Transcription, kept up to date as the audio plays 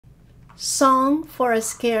Song for a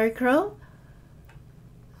Scarecrow,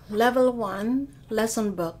 Level 1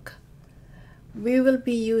 Lesson Book. We will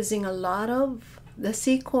be using a lot of the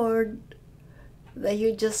C chord that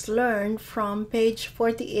you just learned from page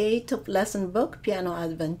 48 of Lesson Book, Piano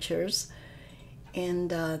Adventures.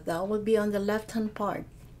 And that will be on the left-hand part.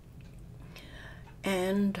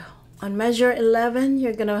 And on measure 11,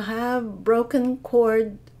 you're going to have broken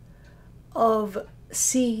chord of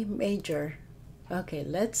C major. Okay,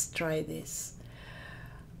 let's try this.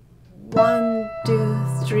 1, 2,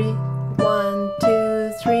 3, 1,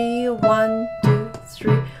 2, 3, 1, 2,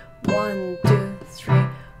 3, 1, 2, 3,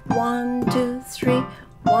 1, 2, 3,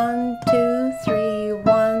 1, 2, 3,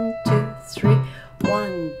 1, 2, 3,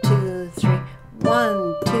 1, 2, 3, 1, 2, 3,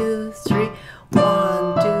 1, 2, 3, 1,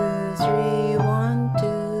 2, 3,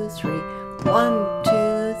 1,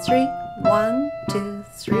 2, 3, 1, 2,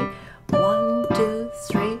 3, 1, 2,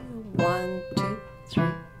 3, 1, 2, 3.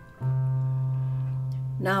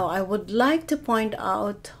 Now I would like to point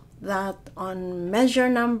out that on measure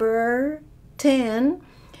number 10,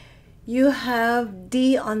 you have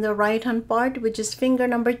D on the right hand part, which is finger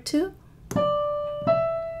number 2.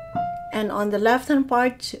 And on the left hand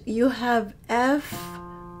part, you have F,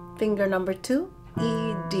 finger number 2,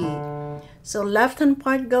 E, D. So left hand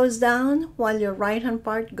part goes down while your right hand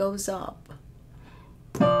part goes up.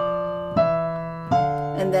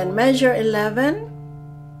 And then measure 11.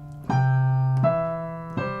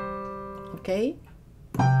 Okay.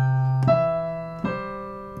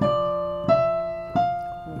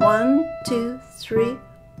 1, 2, 3,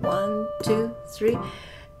 1, 2, 3,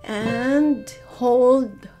 and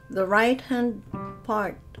hold the right hand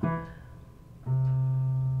part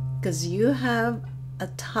because you have a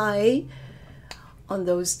tie on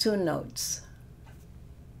those two notes.